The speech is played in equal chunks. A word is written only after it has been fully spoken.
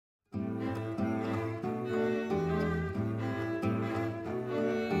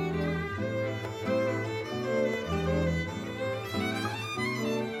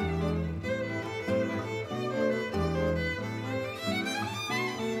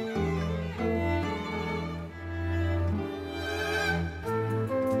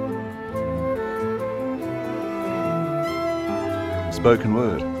Spoken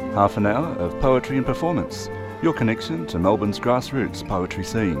Word, half an hour of poetry and performance, your connection to Melbourne's grassroots poetry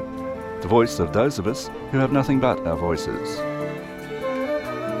scene, the voice of those of us who have nothing but our voices.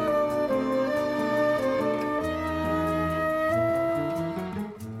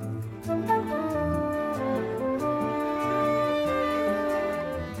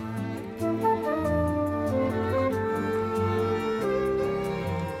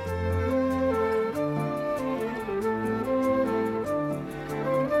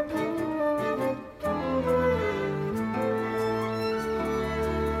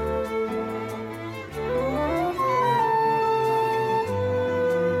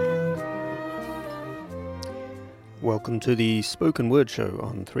 Welcome to the Spoken Word Show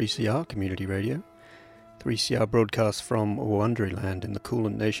on 3CR Community Radio. 3CR broadcasts from Wurundjeri land in the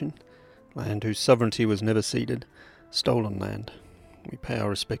Kulin Nation, land whose sovereignty was never ceded, stolen land. We pay our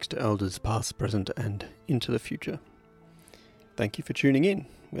respects to elders past, present and into the future. Thank you for tuning in,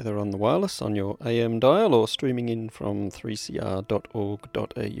 whether on the wireless on your AM dial or streaming in from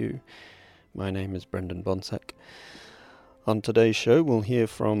 3cr.org.au. My name is Brendan Bonsack. On today's show we'll hear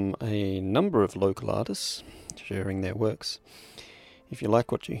from a number of local artists sharing their works. If you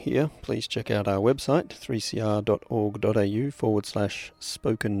like what you hear, please check out our website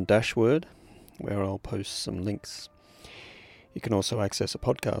 3cr.org.au/spoken-word, where I'll post some links. You can also access a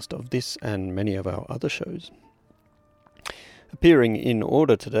podcast of this and many of our other shows. Appearing in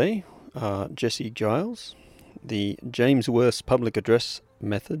order today are Jessie Giles, the James Worse Public Address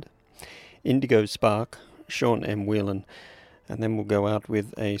Method, Indigo Spark, Sean M. Whelan, and then we'll go out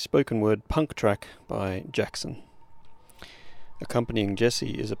with a spoken word punk track by Jackson. Accompanying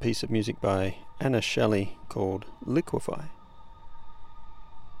Jessie is a piece of music by Anna Shelley called Liquefy.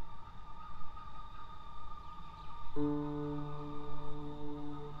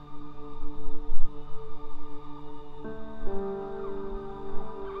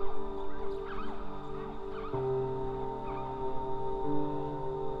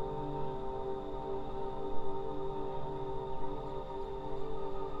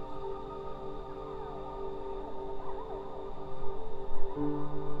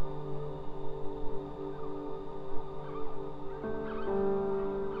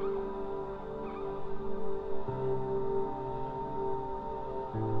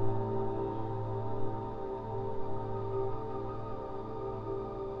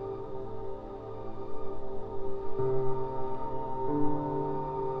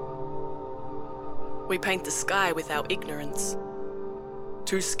 We paint the sky with our ignorance,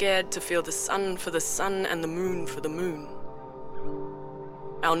 too scared to feel the sun for the sun and the moon for the moon.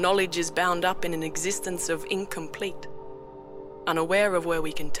 Our knowledge is bound up in an existence of incomplete, unaware of where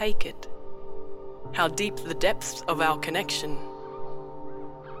we can take it, how deep the depths of our connection,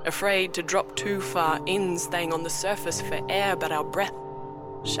 afraid to drop too far in, staying on the surface for air but our breath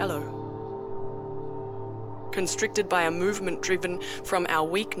shallow. Constricted by a movement driven from our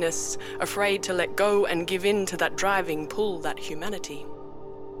weakness, afraid to let go and give in to that driving pull, that humanity.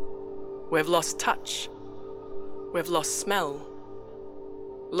 We've lost touch, we've lost smell,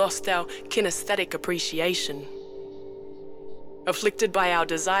 lost our kinesthetic appreciation. Afflicted by our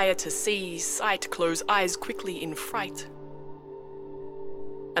desire to see, sight, close eyes quickly in fright,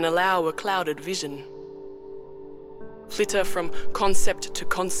 and allow a clouded vision. Flitter from concept to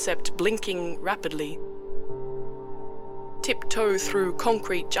concept, blinking rapidly. Tiptoe through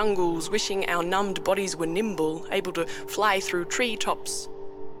concrete jungles, wishing our numbed bodies were nimble, able to fly through treetops,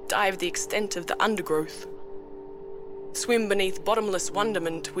 dive the extent of the undergrowth. Swim beneath bottomless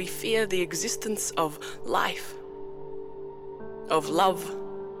wonderment, we fear the existence of life, of love,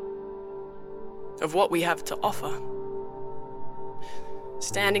 of what we have to offer.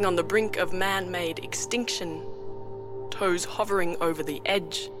 Standing on the brink of man-made extinction, toes hovering over the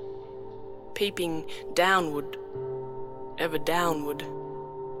edge, peeping downward, ever downward.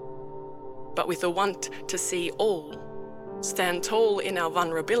 But with a want to see all, stand tall in our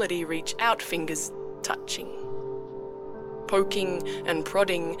vulnerability, reach out, fingers touching, poking and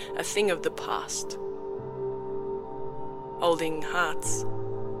prodding a thing of the past, holding hearts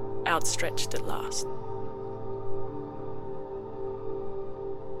outstretched at last.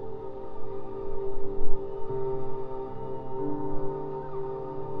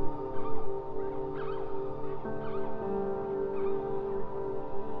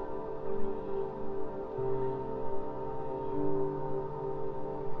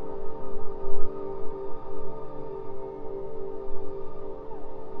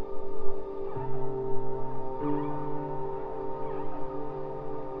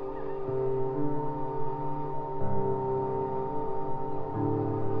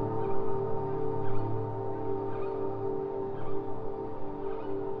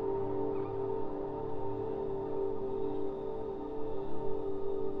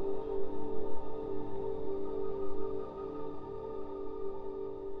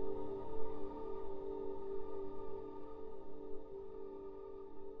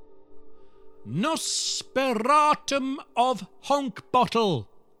 Nosperatum of Honkbottle.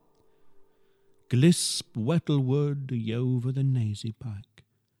 Glisp Wettlewood over the nazy pike,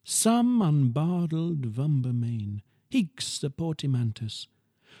 some unbardled Vumbermain, Heeks the Portimantus,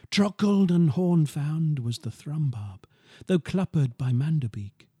 Trockled and Hornfound was the Thrumbarb, though cluppered by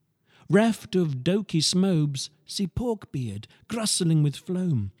Manderbeak. Reft of Doky Smobes, see Porkbeard, grustling with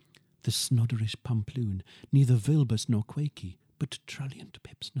Floam, the snodderish Pumplune, neither Vilbus nor Quakey, but trulliant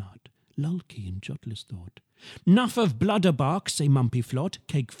Pipsnard, Lulky and jotless thought. Nuff of Bludderbark, say Mumpy Flot,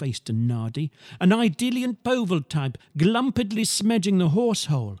 cake-faced and nardy, an idylliant Poval type, glumpedly smedging the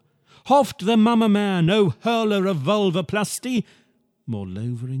horsehole. Hoft the mummer man, O hurler of vulvaplusty, more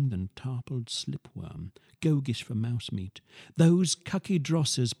lowering than tarpled slipworm, gogish for mouse meat. Those cucky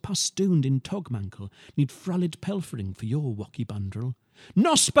drosses, pustooned in togmankle, need frullid pelfering for your wocky bundle.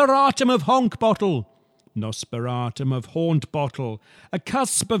 Nosperatum of Honkbottle! Nosperatum of Hauntbottle, a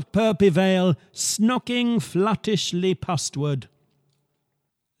cusp of Purpivale, snocking fluttishly pustward.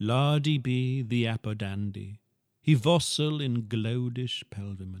 Lardy be the apodandy, he vossel in glodish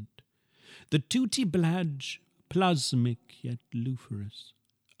pelviment. The tooty bladge, plasmic yet luferous,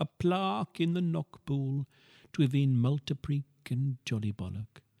 a plaque in the knockpool, twiveen multipreek and jolly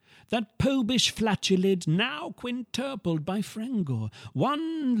bollock. That pobish flatulid, now quintupled by Frangor,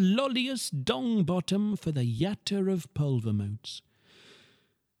 one lollius dong-bottom for the yatter of pulvermotes.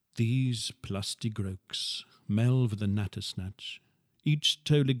 These plusty groaks, melve the nattersnatch, each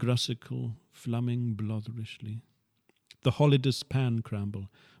toligrussical, flumming blotherishly. The holidus pancramble,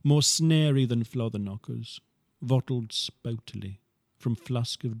 more snary than flotherknockers, vottled spotily, from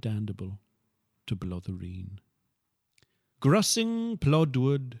flusk of Dandable to Blotherine. Grussing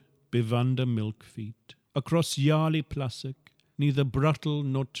Plodwood, Bivander Milkfeet, across Yarley Plussock, neither Bruttle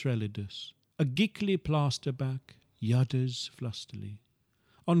nor Trelidus, a gickly plasterback, yudders flustily.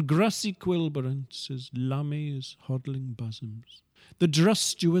 On grussy quilberants as lummy as hoddling bosoms, the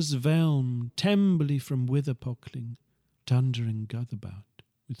drustuous velm, tembly from witherpockling, tundering gutherbout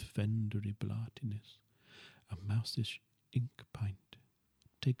with fendery blartiness, a mouthish ink pint,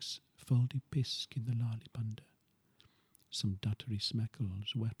 takes foldy pisk in the larlibunder. Some duttery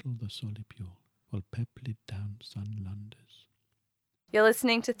smeckles wettle the solipule, while peplid down sun lunders. You're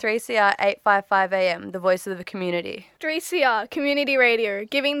listening to 3CR 855 AM, the voice of the community. 3CR, community radio,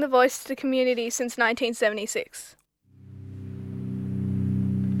 giving the voice to the community since 1976.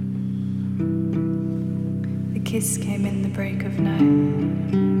 The kiss came in the break of night.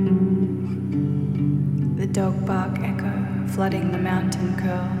 The dog bark echo flooding the mountain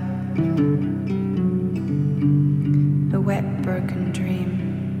curl. The wet, broken dream.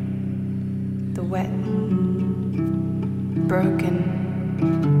 The wet,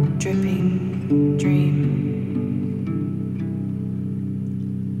 broken, dripping dream.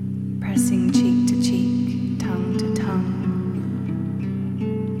 Pressing cheek to cheek, tongue to tongue,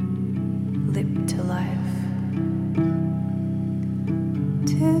 lip to life.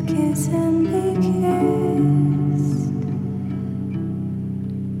 To kiss and be kissed.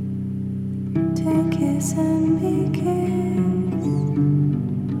 To kiss and be kissed.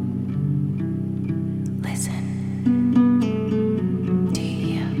 Listen. Do you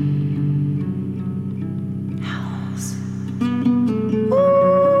hear? Howls. Ooh.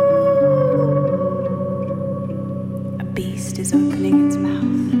 A beast is opening its mouth.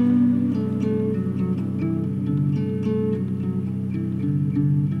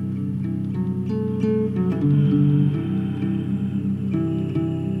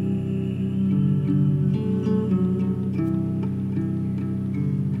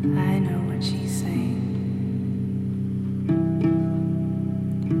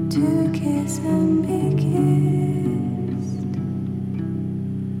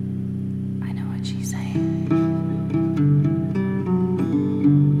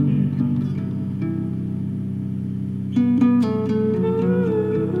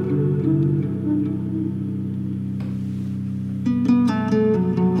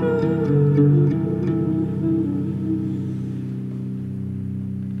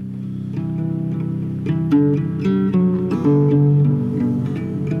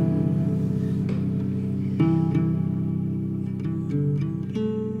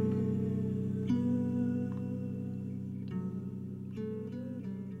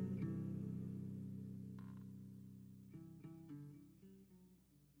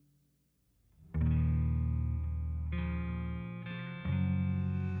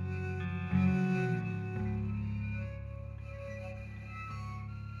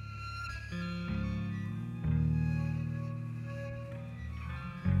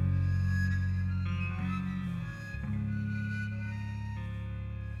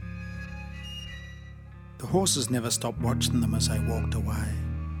 horses never stopped watching them as they walked away.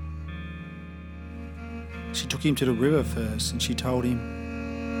 She took him to the river first and she told him,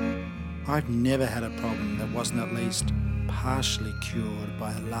 "I've never had a problem that wasn't at least partially cured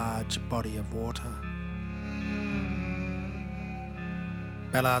by a large body of water."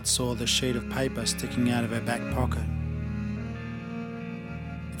 Ballard saw the sheet of paper sticking out of her back pocket.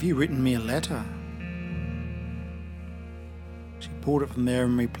 "Have you written me a letter?" She pulled it from there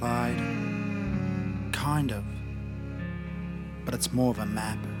and replied, "Kind of, but it's more of a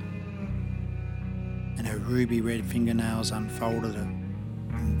map." And her ruby red fingernails unfolded it,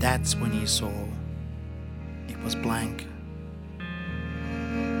 and that's when he saw it was blank.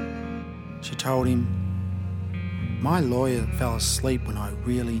 She told him, "My lawyer fell asleep when I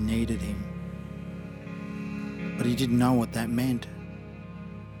really needed him, but he didn't know what that meant."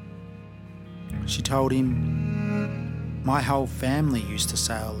 She told him, "My whole family used to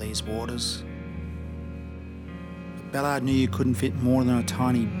sail these waters, but Ballard knew you couldn't fit more than a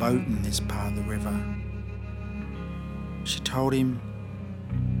tiny boat in this part of the river." She told him,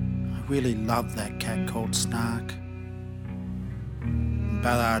 "I really love that cat called Snark." And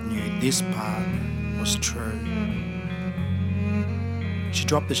Ballard knew this part was true. She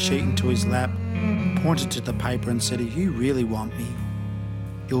dropped the sheet into his lap, pointed to the paper and said, "If you really want me,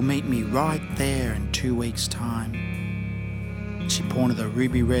 you'll meet me right there in 2 weeks' time." She pointed a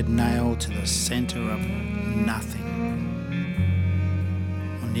ruby red nail to the centre of nothing.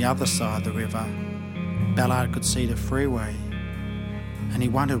 On the other side of the river, Ballard could see the freeway, and he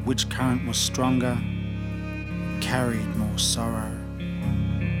wondered which current was stronger, carried more sorrow.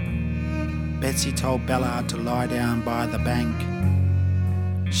 Betsy told Ballard to lie down by the bank.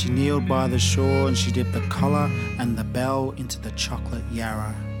 She kneeled by the shore and she dipped the collar and the bell into the chocolate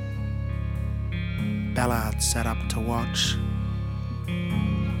yarra. Ballard sat up to watch.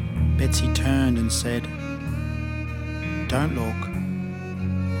 Betsy turned and said, "Don't look,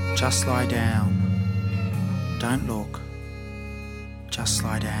 just lie down. Don't look, just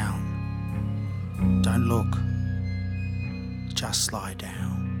lie down. Don't look, just lie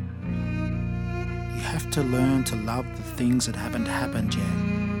down. You have to learn to love the things that haven't happened yet.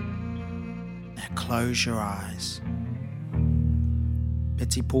 Now close your eyes."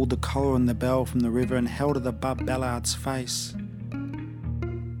 Betsy pulled the collar and the bell from the river and held it above Ballard's face.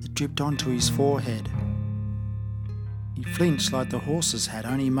 It dripped onto his forehead. He flinched like the horses had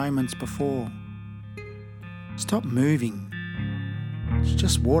only moments before. "Stop moving. It's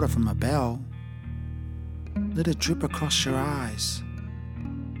just water from a bell. Let it drip across your eyes.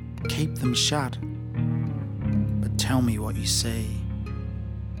 Keep them shut. But tell me what you see."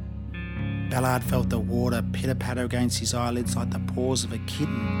 Ballard felt the water pitter-patter against his eyelids like the paws of a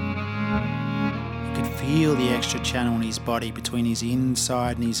kitten. He could feel the extra channel in his body between his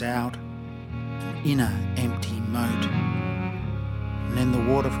inside and his out, an inner empty moat. And then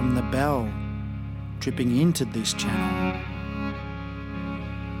the water from the bell dripping into this channel.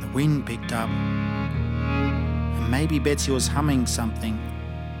 The wind picked up, and maybe Betsy was humming something,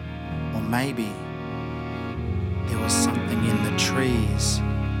 or maybe there was something in the trees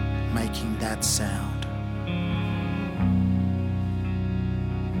making that sound.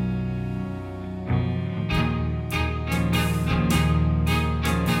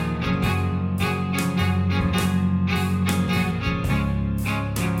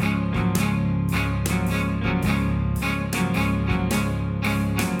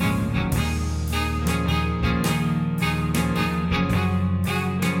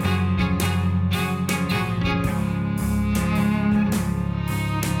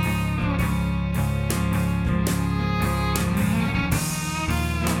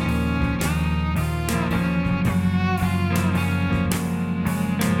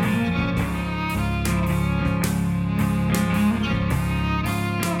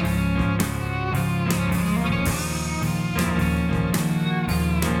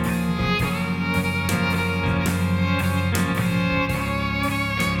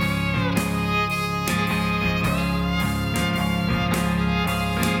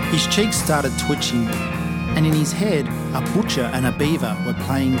 His cheeks started twitching, and in his head, a butcher and a beaver were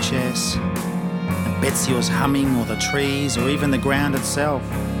playing chess. And Betsy was humming, or the trees, or even the ground itself.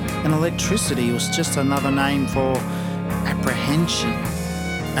 And electricity was just another name for apprehension,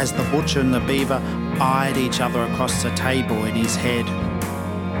 as the butcher and the beaver eyed each other across the table in his head.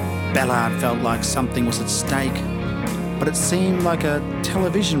 Ballard felt like something was at stake, but it seemed like a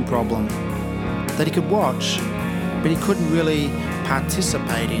television problem that he could watch, but he couldn't really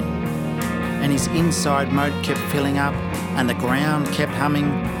participate in. And his inside moat kept filling up, and the ground kept humming,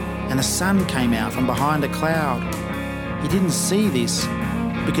 and the sun came out from behind a cloud. He didn't see this,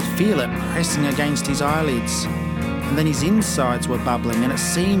 but could feel it pressing against his eyelids. And then his insides were bubbling, and it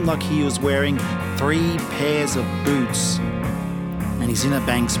seemed like he was wearing 3 pairs of boots. And his inner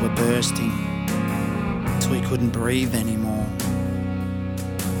banks were bursting, till he couldn't breathe anymore.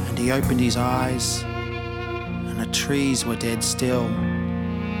 And he opened his eyes, and the trees were dead still,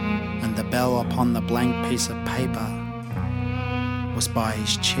 and the bell upon the blank piece of paper was by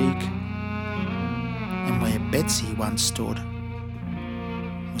his cheek. And where Betsy once stood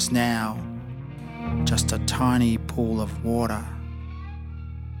was now just a tiny pool of water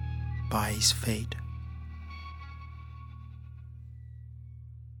by his feet.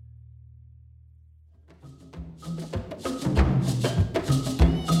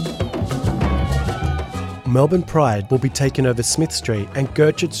 Melbourne Pride will be taking over Smith Street and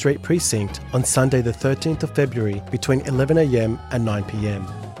Gertrude Street Precinct on Sunday the 13th of February between 11am and 9pm.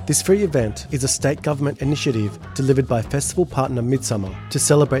 This free event is a state government initiative delivered by festival partner Midsummer to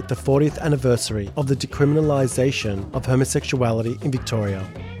celebrate the 40th anniversary of the decriminalisation of homosexuality in Victoria.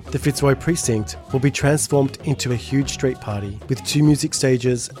 The Fitzroy Precinct will be transformed into a huge street party with 2 music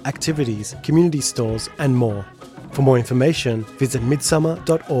stages, activities, community stores and more. For more information, visit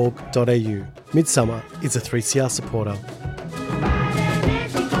midsummer.org.au. Midsummer is a 3CR supporter.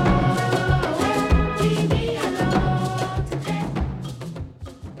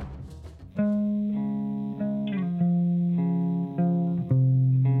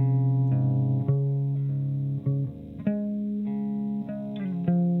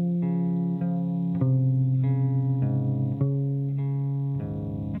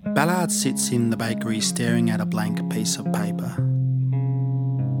 Ballard sits in the bakery staring at a blank piece of paper.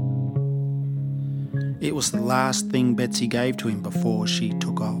 It was the last thing Betsy gave to him before she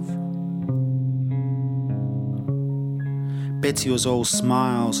took off. Betsy was all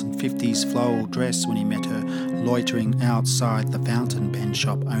smiles and 50s floral dress when he met her loitering outside the fountain pen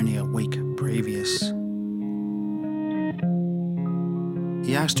shop only a week previous.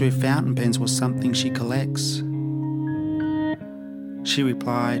 He asked her if fountain pens was something she collects. She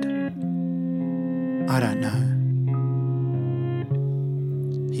replied, "I don't know."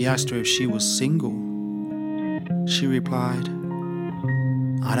 He asked her if she was single. She replied,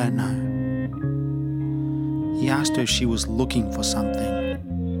 "I don't know." He asked her if she was looking for something.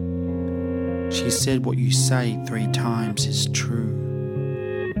 She said, "What you say 3 times is true."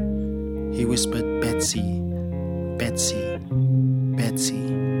 He whispered, "Betsy, Betsy,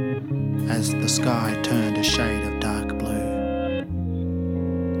 Betsy," as the sky turned a shade of dark blue.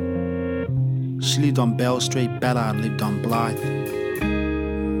 She lived on Bell Street, Ballard lived on Blythe.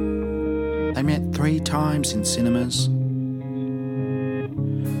 They met 3 times in cinemas.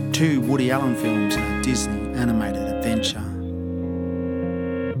 2 Woody Allen films and a Disney animated adventure.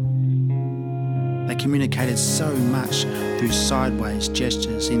 They communicated so much through sideways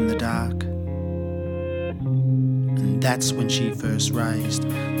gestures in the dark. And that's when she first raised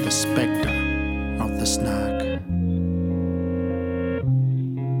the spectre of the snark.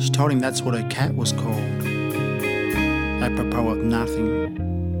 She told him that's what her cat was called, apropos of nothing.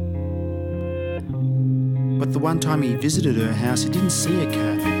 But the one time he visited her house, he didn't see a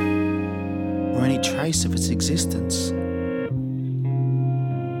cat or any trace of its existence.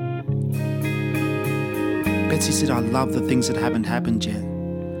 Betsy said, "I love the things that haven't happened yet.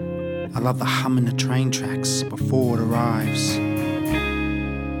 I love the hum in the train tracks before it arrives."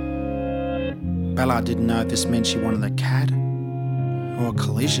 Ballard didn't know if this meant she wanted a cat or a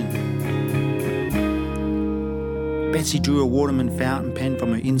collision. Betsy drew a Waterman fountain pen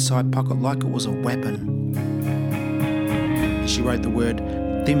from her inside pocket like it was a weapon. She wrote the word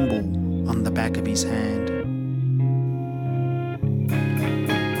thimble on the back of his hand.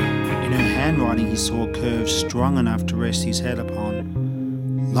 In her handwriting he saw curves strong enough to rest his head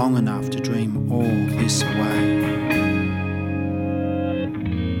upon, long enough to dream all this away.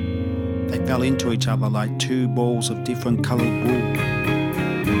 They fell into each other like 2 balls of different coloured wool.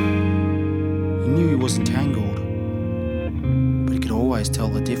 He knew he wasn't tangled, but he could always tell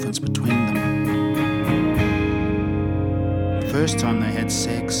the difference between them. The first time they had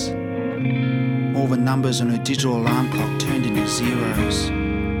sex, all the numbers on her digital alarm clock turned into zeros.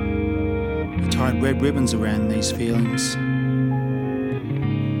 He tied red ribbons around these feelings,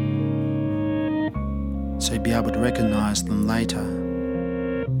 so he'd be able to recognise them later,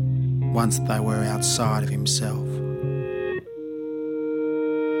 once they were outside of himself.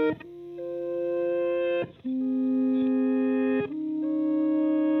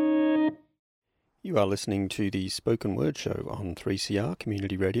 You are listening to the Spoken Word Show on 3CR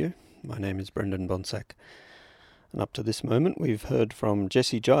Community Radio. My name is Brendan Bonsack. And up to this moment we've heard from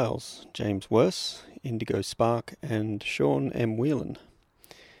Jesse Giles, James Worse, Indigo Spark and Sean M. Whelan.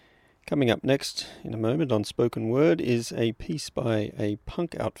 Coming up next in a moment on Spoken Word is a piece by a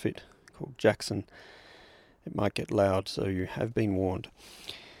punk outfit called Jackson. It might get loud, so you have been warned.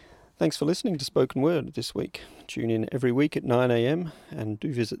 Thanks for listening to Spoken Word this week. Tune in every week at 9 a.m. and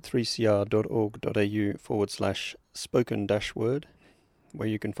do visit 3cr.org.au/spoken-word, where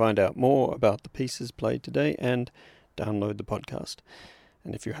you can find out more about the pieces played today and download the podcast.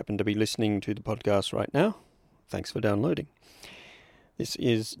 And if you happen to be listening to the podcast right now, thanks for downloading. This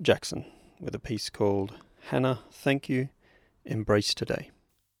is Jackson with a piece called Hannah, Thank You, Embrace Today.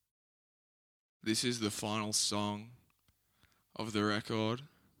 This is the final song of the record.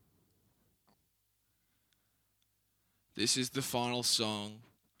 This is the final song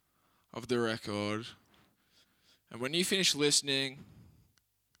of the record. And when you finish listening,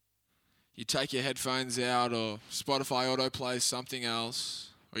 you take your headphones out, or Spotify auto plays something else,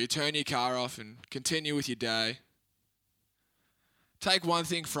 or you turn your car off and continue with your day. Take one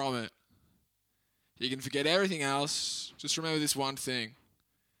thing from it. You can forget everything else. Just remember this one thing.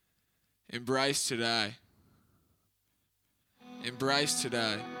 Embrace today. Embrace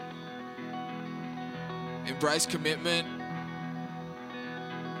today. Embrace commitment.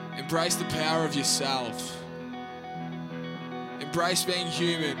 Embrace the power of yourself. Embrace being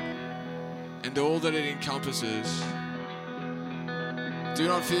human and all that it encompasses. Do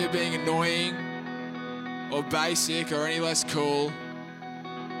not fear being annoying or basic or any less cool.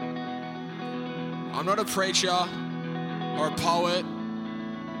 I'm not a preacher or a poet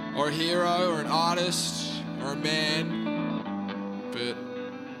or a hero or an artist or a man, but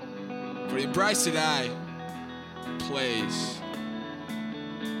embrace today, please.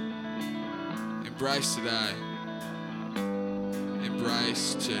 Embrace today.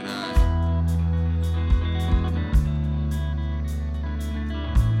 Embrace today.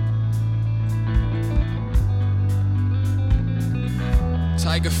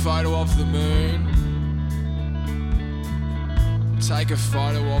 Take a photo of the moon. Take a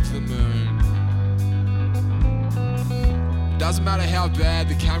photo of the moon. Doesn't matter how bad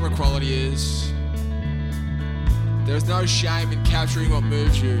the camera quality is. There's no shame in capturing what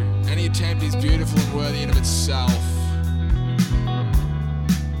moves you. Any attempt is beautiful and worthy in of itself.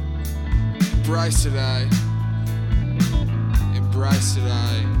 Embrace today. Embrace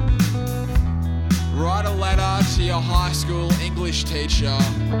today. Write a letter to your high school English teacher.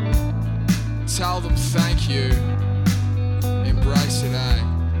 Tell them thank you. Embrace today.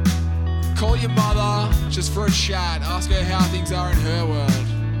 Call your mother just for a chat. Ask her how things are in her world.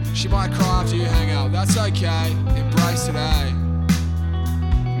 She might cry after you hang up. That's okay. Embrace today.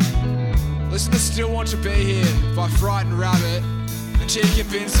 Listen to Still Want to Be Here by Frightened Rabbit until you're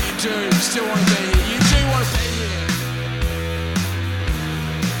convinced you do still want to be here. You do want to be here.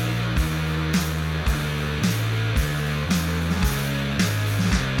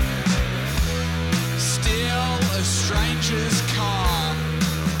 Steal a stranger's car.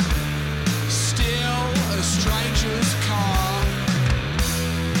 Steal a stranger's car.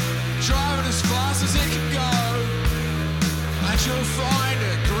 Driving as fast as it can go, and you'll find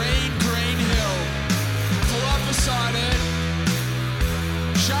a green, green hill. Pull up beside it,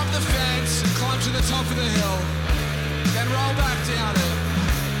 jump the fence and climb to the top of the hill. Then roll back down it.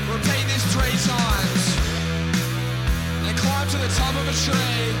 Repeat this 3 times. Then climb to the top of a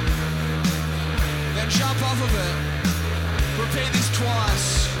tree. Then jump off of it. Repeat this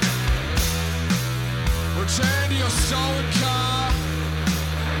twice. Return to your stolen car.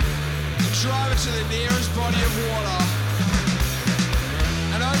 Drive it to the nearest body of water.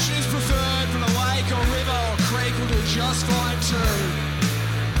 An ocean is preferred, but a lake or river or creek will do just fine too.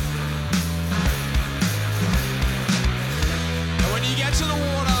 And when you get to the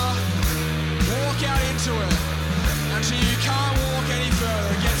water, walk out into it until you can't walk any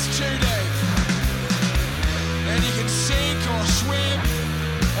further. It gets too deep. Then you can sink or swim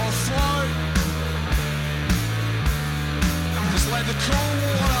or float. Just let the cool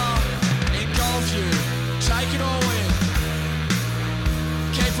water engulf you. Take it all in.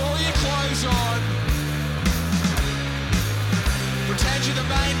 Keep all your clothes on. Pretend you're the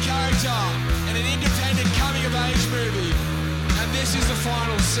main character in an independent coming-of-age movie. And this is the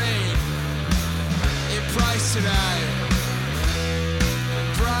final scene. Embrace today.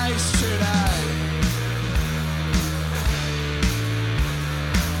 Embrace today.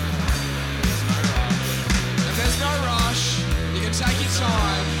 And there's no rush. You can take your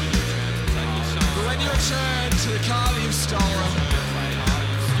time. But when you return to the car that you've stolen,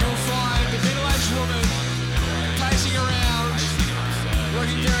 you'll find the middle-aged woman pacing around,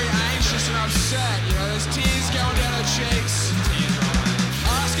 looking very anxious and upset. You know, there's tears going down her cheeks.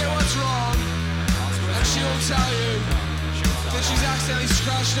 Ask her what's wrong, and she'll tell you